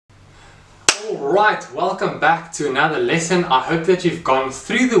Alright, welcome back to another lesson. I hope that you've gone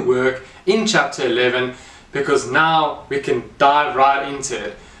through the work in chapter 11 because now we can dive right into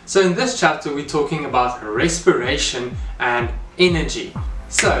it. So in this chapter we're talking about respiration and energy.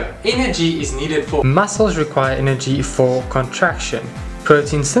 So energy is needed for muscles require energy for contraction.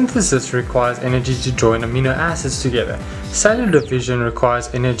 Protein synthesis requires energy to join amino acids together. Cellular division requires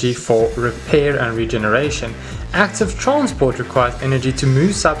energy for repair and regeneration. Active transport requires energy to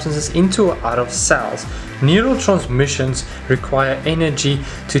move substances into or out of cells. Neural transmissions require energy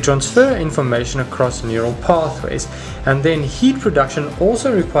to transfer information across neural pathways. And then heat production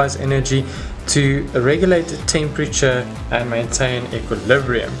also requires energy to regulate temperature and maintain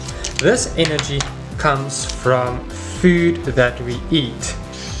equilibrium. This energy comes from food that we eat.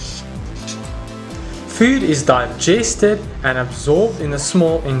 Food is digested and absorbed in the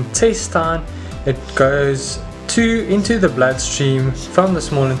small intestine. It goes into the bloodstream from the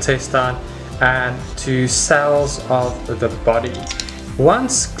small intestine and to cells of the body.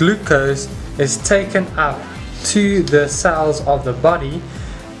 Once glucose is taken up to the cells of the body,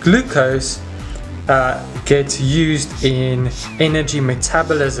 glucose gets used in energy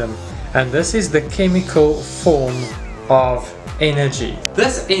metabolism, and this is the chemical form of energy.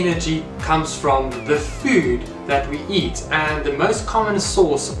 This energy comes from the food that we eat, and the most common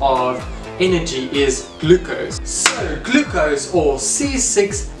source of energy is glucose. So glucose, or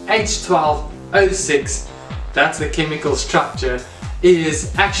C6H12O6, that's the chemical structure,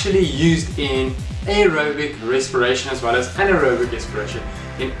 is actually used in aerobic respiration as well as anaerobic respiration.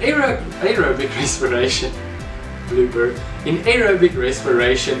 In aerobic respiration, in aerobic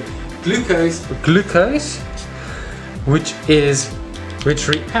respiration, glucose which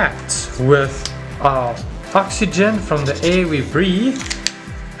reacts with our oxygen from the air we breathe,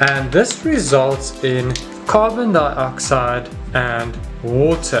 and this results in carbon dioxide and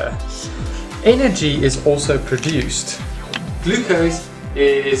water. Energy is also produced. Glucose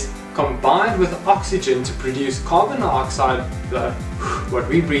is combined with oxygen to produce carbon dioxide, what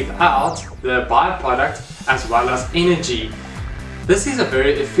we breathe out, the byproduct, as well as energy. This is a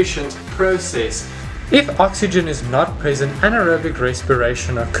very efficient process. If oxygen is not present, anaerobic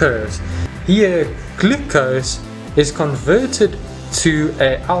respiration occurs. Here, glucose is converted to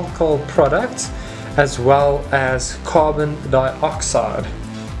an alcohol product as well as carbon dioxide.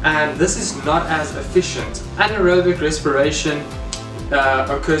 And this is not as efficient. Anaerobic respiration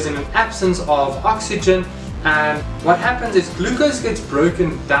occurs in an absence of oxygen, and what happens is glucose gets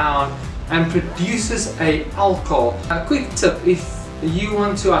broken down and produces an alcohol. A quick tip, if you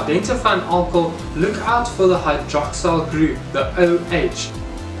want to identify an alcohol, look out for the hydroxyl group, the OH.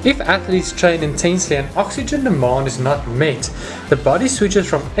 If athletes train intensely and oxygen demand is not met, the body switches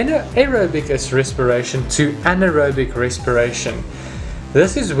from aerobic respiration to anaerobic respiration.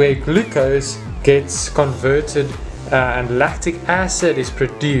 This is where glucose gets converted and lactic acid is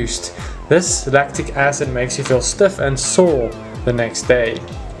produced. This lactic acid makes you feel stiff and sore the next day.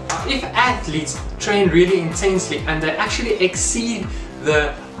 If athletes train really intensely and they actually exceed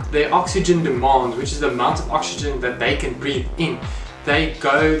their oxygen demand, which is the amount of oxygen that they can breathe in, they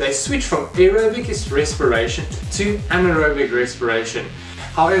switch from aerobic respiration to anaerobic respiration.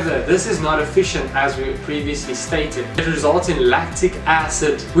 However, this is not efficient, as we previously stated. It results in lactic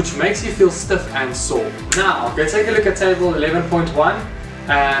acid, which makes you feel stiff and sore. Now, go take a look at table 11.1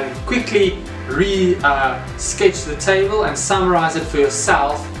 and quickly sketch the table and summarize it for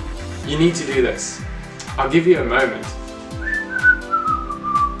yourself. You need to do this. I'll give you a moment.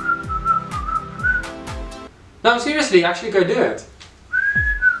 No, seriously, actually go do it.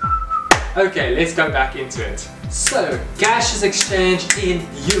 Okay, let's go back into it. So, gaseous exchange in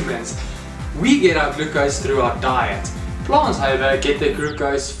humans. We get our glucose through our diet. Plants, however, get their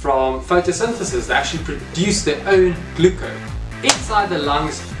glucose from photosynthesis. They actually produce their own glucose. Inside the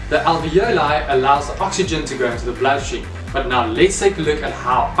lungs, the alveoli allows the oxygen to go into the bloodstream. But now let's take a look at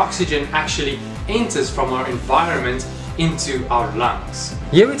how oxygen actually enters from our environment into our lungs.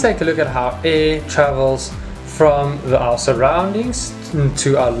 Here we take a look at how air travels from our surroundings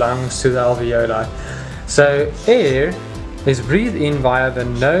to our lungs to the alveoli. So air is breathed in via the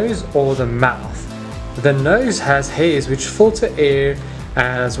nose or the mouth. The nose has hairs which filter air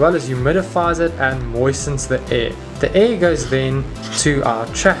as well as humidifies it and moistens the air. The air goes then to our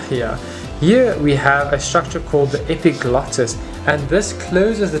trachea. Here we have a structure called the epiglottis, and this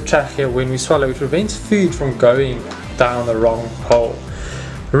closes the trachea when we swallow. It prevents food from going down the wrong hole.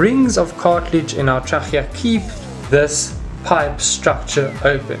 Rings of cartilage in our trachea keep this pipe structure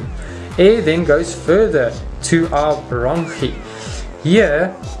open. Air then goes further to our bronchi.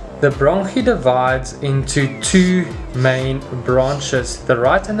 Here the bronchi divides into two main branches, the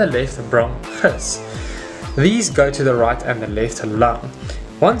right and the left bronchus. These go to the right and the left lung.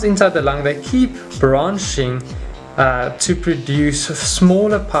 Once inside the lung, they keep branching to produce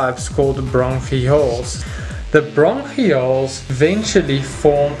smaller pipes called bronchioles. The bronchioles eventually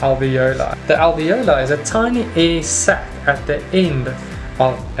form alveoli. The alveoli is a tiny air sac at the end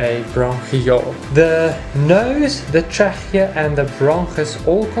of a bronchiole. The nose, the trachea and the bronchus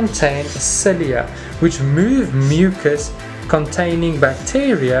all contain cilia, which move mucus containing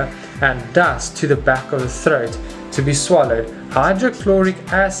bacteria and dust to the back of the throat to be swallowed. Hydrochloric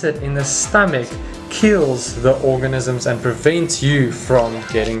acid in the stomach kills the organisms and prevents you from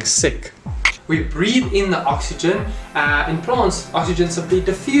getting sick. We breathe in the oxygen. In plants, oxygen simply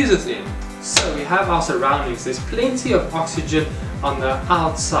diffuses in. So we have our surroundings. There's plenty of oxygen on the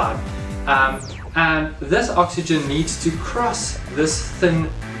outside. And this oxygen needs to cross this thin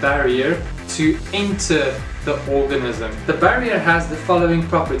barrier to enter the organism. The barrier has the following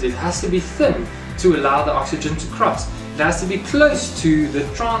property. It has to be thin to allow the oxygen to cross. It has to be close to the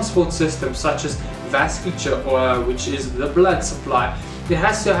transport system, such as vasculature, which is the blood supply. It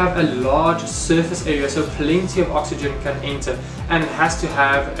has to have a large surface area so plenty of oxygen can enter, and it has to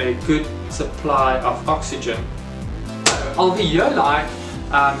have a good supply of oxygen. Alveoli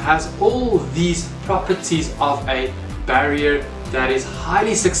has all these properties of a barrier that is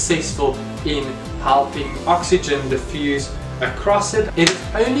highly successful in helping oxygen diffuse across it. It is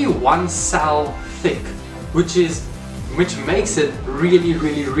only one cell thick, which makes it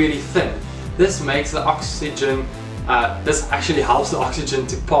really thin. This makes the oxygen this actually helps the oxygen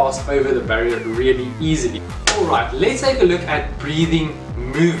to pass over the barrier really easily. Alright, let's take a look at breathing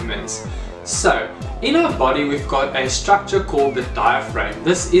movements. So, in our body we've got a structure called the diaphragm.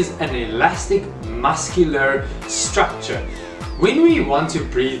 This is an elastic muscular structure. When we want to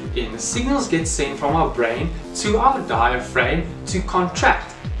breathe in, signals get sent from our brain to our diaphragm to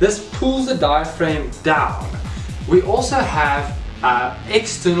contract. This pulls the diaphragm down. We also have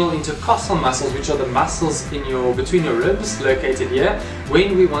external intercostal muscles, which are the muscles between your ribs located here.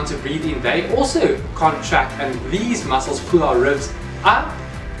 When we want to breathe in, they also contract, and these muscles pull our ribs up,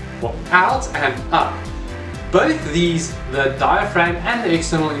 or out and up. Both these, the diaphragm and the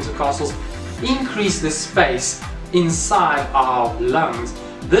external intercostals, increase the space inside our lungs.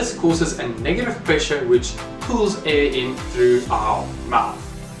 This causes a negative pressure which pulls air in through our mouth.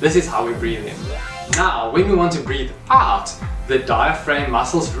 This is how we breathe in. Now, when we want to breathe out, the diaphragm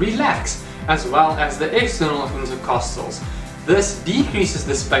muscles relax, as well as the external intercostals. This decreases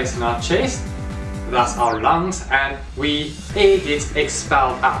the space in our chest, thus our lungs, and air gets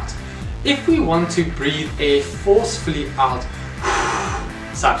expelled out. If we want to breathe air forcefully out,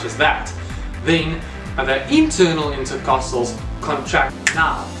 such as that, then the internal intercostals contract.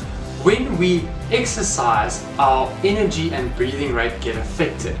 Now, when we exercise, our energy and breathing rate get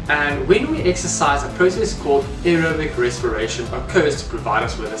affected. And when we exercise, a process called aerobic respiration occurs to provide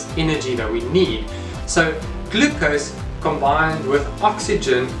us with this energy that we need. So glucose combined with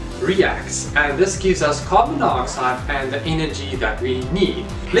oxygen reacts, and this gives us carbon dioxide and the energy that we need.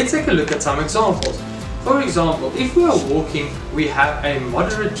 Let's take a look at some examples. For example, if we are walking, we have a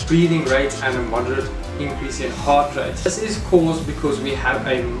moderate breathing rate and a moderate increase in heart rate. This is caused because we have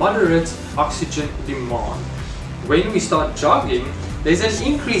a moderate oxygen demand. When we start jogging, there's an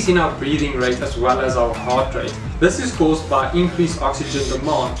increase in our breathing rate as well as our heart rate. This is caused by increased oxygen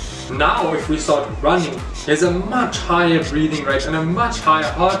demand. Now if we start running, there's a much higher breathing rate and a much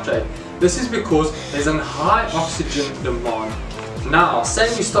higher heart rate. This is because there's a high oxygen demand. Now, say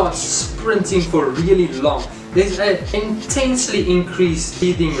we start sprinting for really long, there's an intensely increased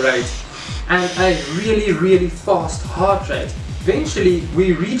breathing rate and a really fast heart rate. Eventually,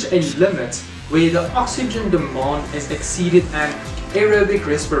 we reach a limit where the oxygen demand is exceeded and aerobic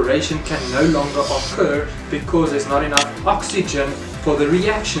respiration can no longer occur because there's not enough oxygen for the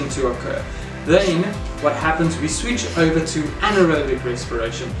reaction to occur. Then, what happens, we switch over to anaerobic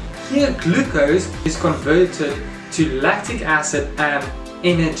respiration. Here, glucose is converted to lactic acid and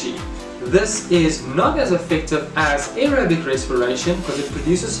energy. This is not as effective as aerobic respiration because it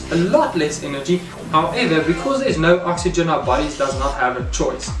produces a lot less energy. However, because there's no oxygen, our bodies does not have a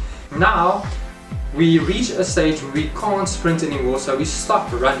choice. Now, we reach a stage where we can't sprint anymore, so we stop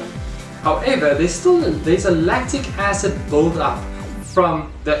running. However, there's a lactic acid buildup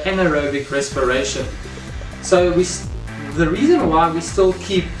from the anaerobic respiration. So the reason why we still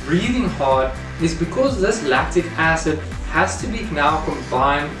keep breathing hard is because this lactic acid has to be now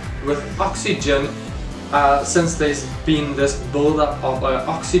combined with oxygen since there's been this buildup of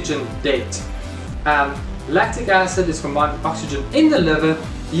oxygen debt. Lactic acid is combined with oxygen in the liver.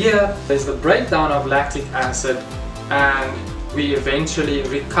 Here there's the breakdown of lactic acid and we eventually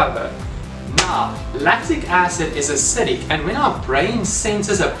recover. Now, lactic acid is acidic, and when our brain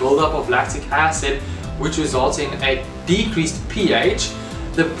senses a buildup of lactic acid, which results in a decreased pH,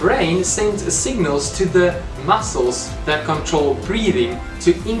 the brain sends signals to the muscles that control breathing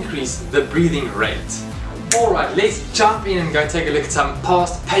to increase the breathing rate. Alright, let's jump in and go take a look at some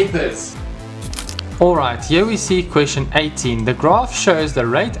past papers. Alright, here we see question 18. The graph shows the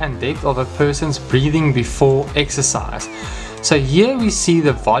rate and depth of a person's breathing before exercise. So here we see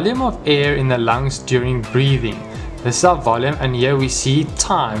the volume of air in the lungs during breathing. This is our volume, and here we see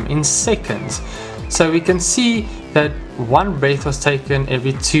time in seconds. So we can see that one breath was taken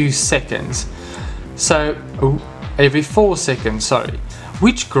every 2 seconds. So every 4 seconds, sorry.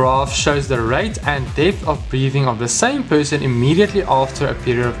 Which graph shows the rate and depth of breathing of the same person immediately after a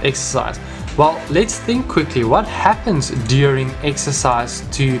period of exercise? Well, let's think quickly. What happens during exercise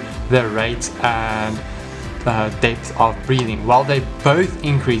to the rate and depth of breathing? Well, they both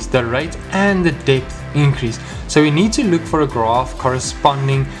increase. The rate and the depth increase. So we need to look for a graph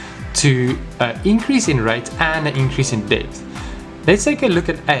corresponding to an increase in rate and an increase in depth. Let's take a look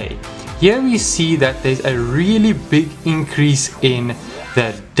at A. Here we see that there's a really big increase in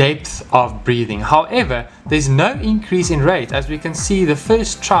the depth of breathing. However, there's no increase in rate. As we can see, the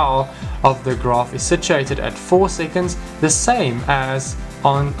first trial of the graph is situated at 4 seconds, the same as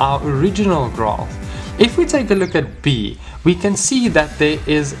on our original graph. If we take a look at B, we can see that there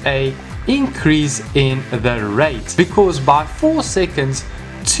is a increase in the rate, because by 4 seconds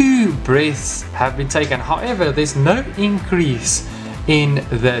 2 breaths have been taken. However, there's no increase in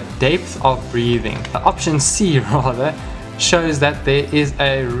the depth of breathing. Option C rather shows that there is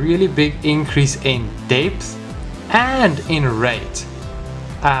a really big increase in depth and in rate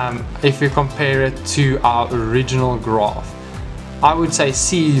if we compare it to our original graph. I would say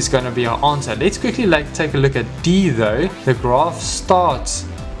C is going to be our answer. Let's quickly take a look at D though. The graph starts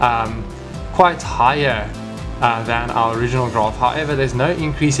quite higher than our original graph. However, there's no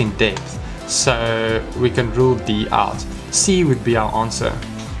increase in depth, so we can rule D out. C would be our answer.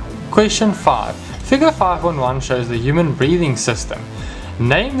 Question 5. Figure 5.1 shows the human breathing system.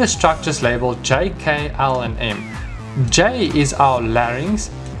 Name the structures labeled J, K, L and M. J is our larynx,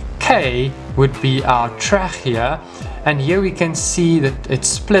 K would be our trachea, and here we can see that it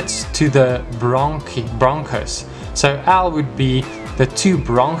splits to the bronchus. So L would be the 2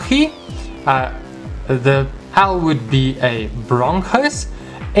 bronchi, the L would be a bronchus,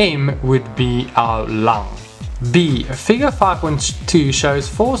 M would be our lung. B. Figure 5.2 shows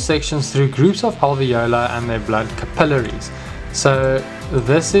 4 sections through groups of alveoli and their blood capillaries. So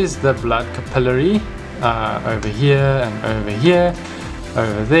this is the blood capillary over here and over here,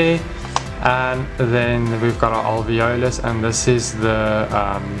 over there, and then we've got our alveolus, and this is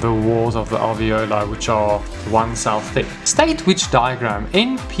the walls of the alveoli, which are 1 cell thick. State which diagram,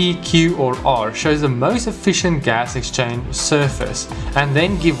 N, P, Q or R, shows the most efficient gas exchange surface, and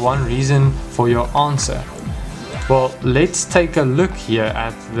then give one reason for your answer. Well, let's take a look here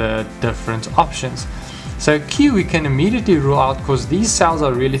at the different options. So Q we can immediately rule out because these cells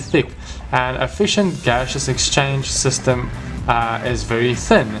are really thick, and efficient gaseous exchange system is very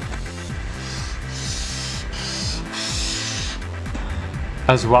thin,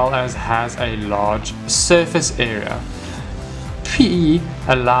 as well as has a large surface area. P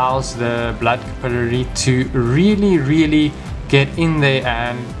allows the blood capillary to really get in there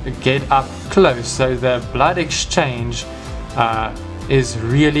and get up close, so the blood exchange is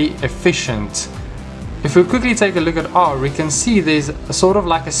really efficient. If we quickly take a look at R, we can see there's a sort of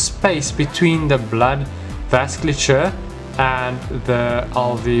like a space between the blood vasculature and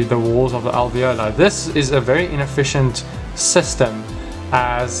the walls of the alveoli. This is a very inefficient system,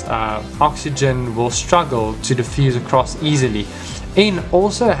 as oxygen will struggle to diffuse across easily. N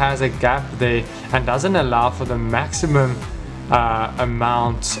also has a gap there and doesn't allow for the maximum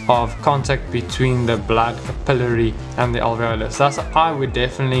amount of contact between the blood capillary and the alveolus. Thus I would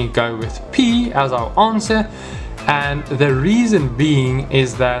definitely go with P as our answer, and the reason being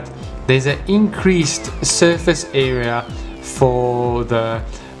is that there's an increased surface area for the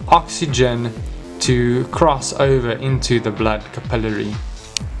oxygen to cross over into the blood capillary.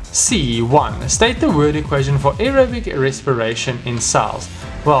 C1. State the word equation for aerobic respiration in cells.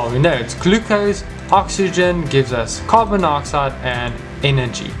 Well, we know it's glucose, oxygen gives us carbon dioxide and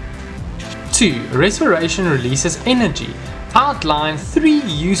energy. 2. Respiration releases energy. Outline 3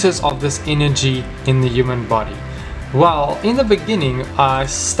 uses of this energy in the human body. Well, in the beginning I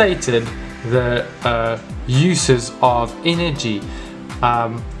stated the uses of energy.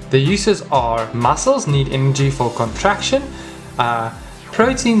 The uses are muscles need energy for contraction,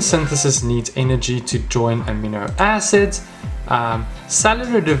 Protein synthesis needs energy to join amino acids.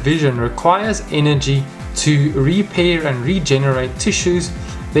 Cellular division requires energy to repair and regenerate tissues.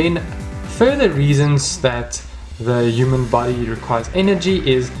 Then further reasons that the human body requires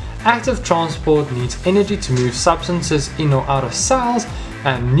energy is active transport needs energy to move substances in or out of cells,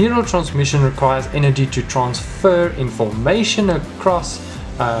 and neurotransmission requires energy to transfer information across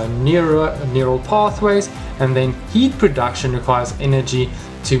neural pathways, and then heat production requires energy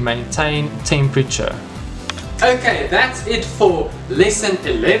to maintain temperature. Okay, that's it for lesson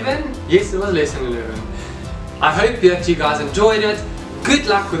 11. Yes, it was lesson 11. I hope that you guys enjoyed it. Good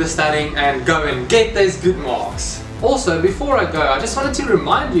luck with the studying and go and get those good marks. Also, before I go, I just wanted to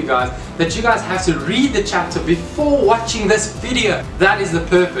remind you guys that you guys have to read the chapter before watching this video. That is the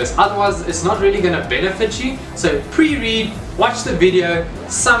purpose. Otherwise, it's not really going to benefit you. So pre-read, watch the video,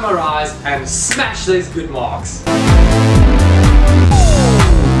 summarize, and smash those good marks.